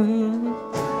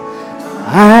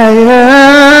 I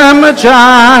am a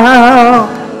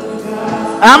child.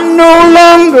 I'm no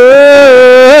longer.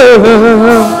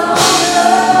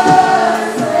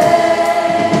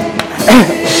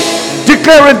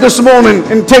 Declare it this morning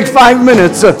and take 5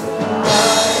 minutes.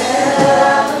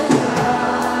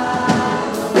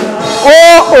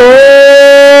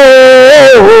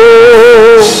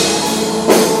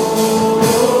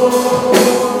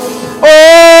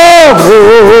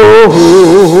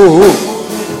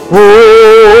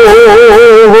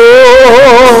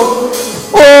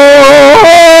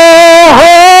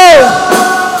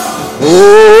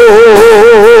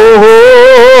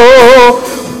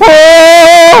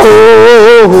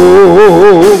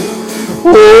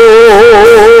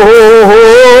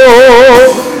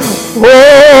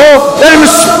 Let him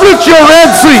split your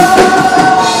Red Sea.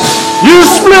 You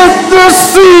split the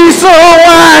sea so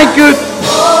I could.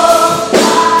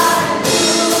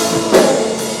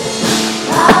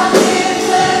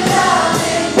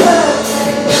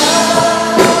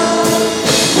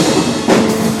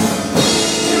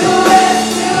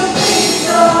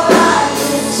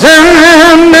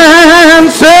 And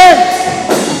say,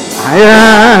 I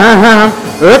am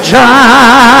a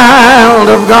child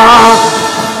of God.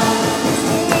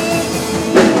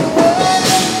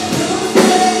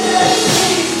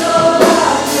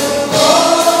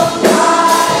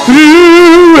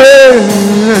 Through it,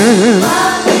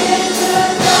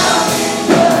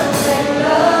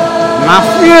 my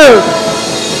fear.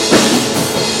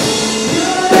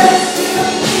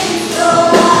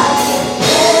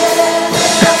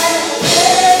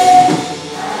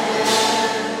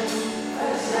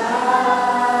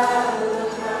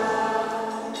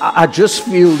 I just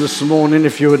feel this morning,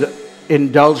 if you would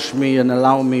indulge me and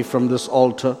allow me from this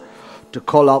altar to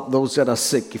call out those that are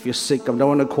sick. If you're sick, I don't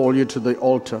want to call you to the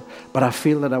altar, but I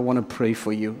feel that I want to pray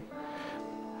for you.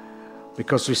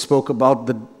 Because we spoke about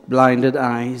the blinded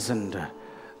eyes and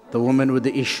the woman with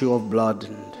the issue of blood.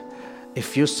 And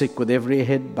if you're sick with every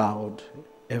head bowed,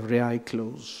 every eye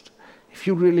closed, if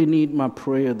you really need my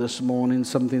prayer this morning,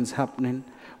 something's happening,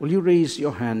 will you raise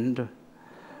your hand?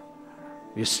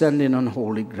 You're standing on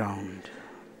holy ground.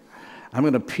 I'm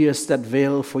going to pierce that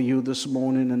veil for you this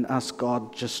morning and ask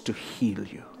God just to heal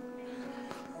you.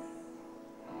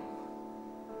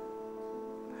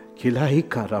 Kilai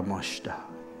karamashta.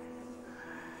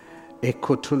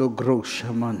 Ekotulo grosha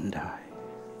mandai.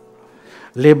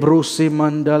 Lebrosi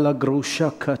mandala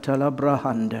grosha katala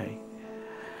brahandai.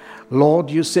 Lord,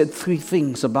 you said 3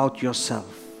 things about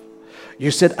yourself.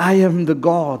 You said, I am the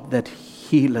God that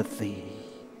healeth thee.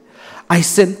 I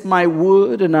sent my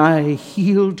word and I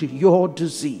healed your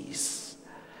disease.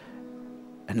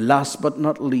 And last but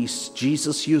not least,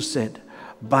 Jesus, you said,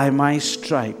 by my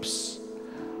stripes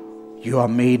you are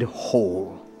made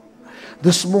whole.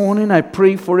 This morning I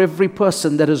pray for every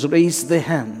person that has raised their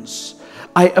hands.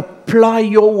 I apply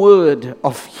your word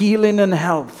of healing and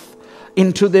health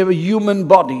into their human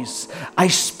bodies. I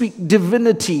speak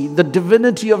divinity, the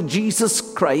divinity of Jesus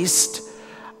Christ.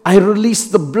 I release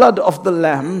the blood of the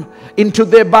Lamb into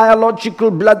their biological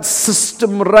blood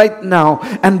system right now.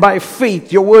 And by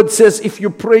faith, your word says, if you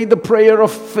pray the prayer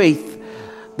of faith,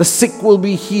 the sick will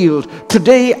be healed.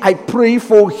 Today, I pray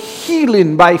for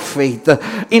healing by faith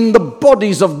in the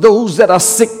bodies of those that are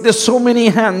sick. There's so many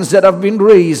hands that have been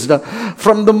raised,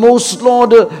 from the most,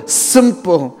 Lord,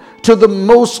 simple to the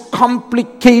most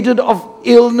complicated of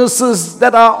illnesses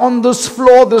that are on this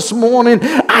floor this morning.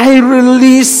 I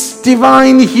release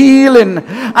divine healing.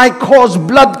 I cause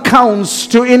blood counts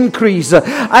to increase.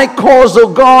 I cause,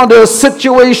 oh God,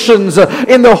 situations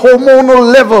in the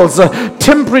hormonal levels,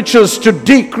 temperatures to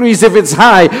decrease if it's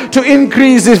high, to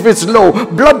increase if it's low,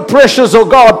 blood pressures, oh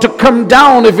God, to come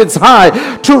down if it's high,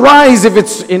 to rise if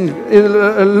it's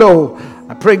low.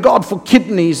 I pray, God, for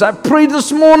kidneys. I pray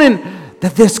this morning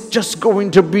that there's just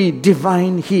going to be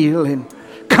divine healing.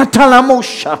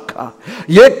 Katalamoshaka,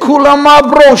 Yekulama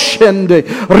broshende,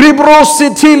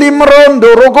 Ribrositili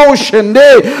mrondo,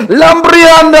 Rogoshende,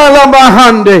 Lambrianda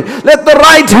Lamahande. Let the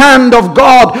right hand of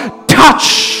God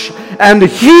touch and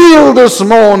heal this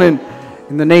morning.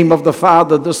 In the name of the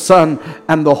Father, the Son,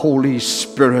 and the Holy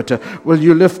Spirit. Will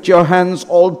you lift your hands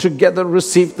all together,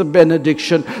 receive the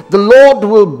benediction. The Lord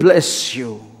will bless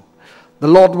you. The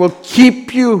Lord will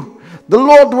keep you. The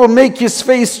Lord will make his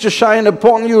face to shine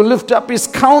upon you, lift up his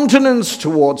countenance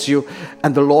towards you,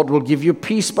 and the Lord will give you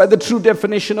peace by the true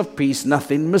definition of peace,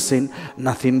 nothing missing,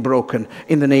 nothing broken.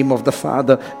 In the name of the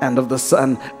Father, and of the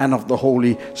Son, and of the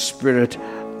Holy Spirit.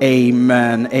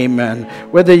 Amen. Amen.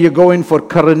 Whether you're going for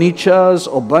karanichas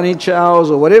or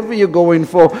banichas or whatever you're going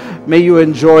for, may you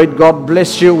enjoy it. God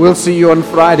bless you. We'll see you on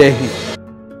Friday.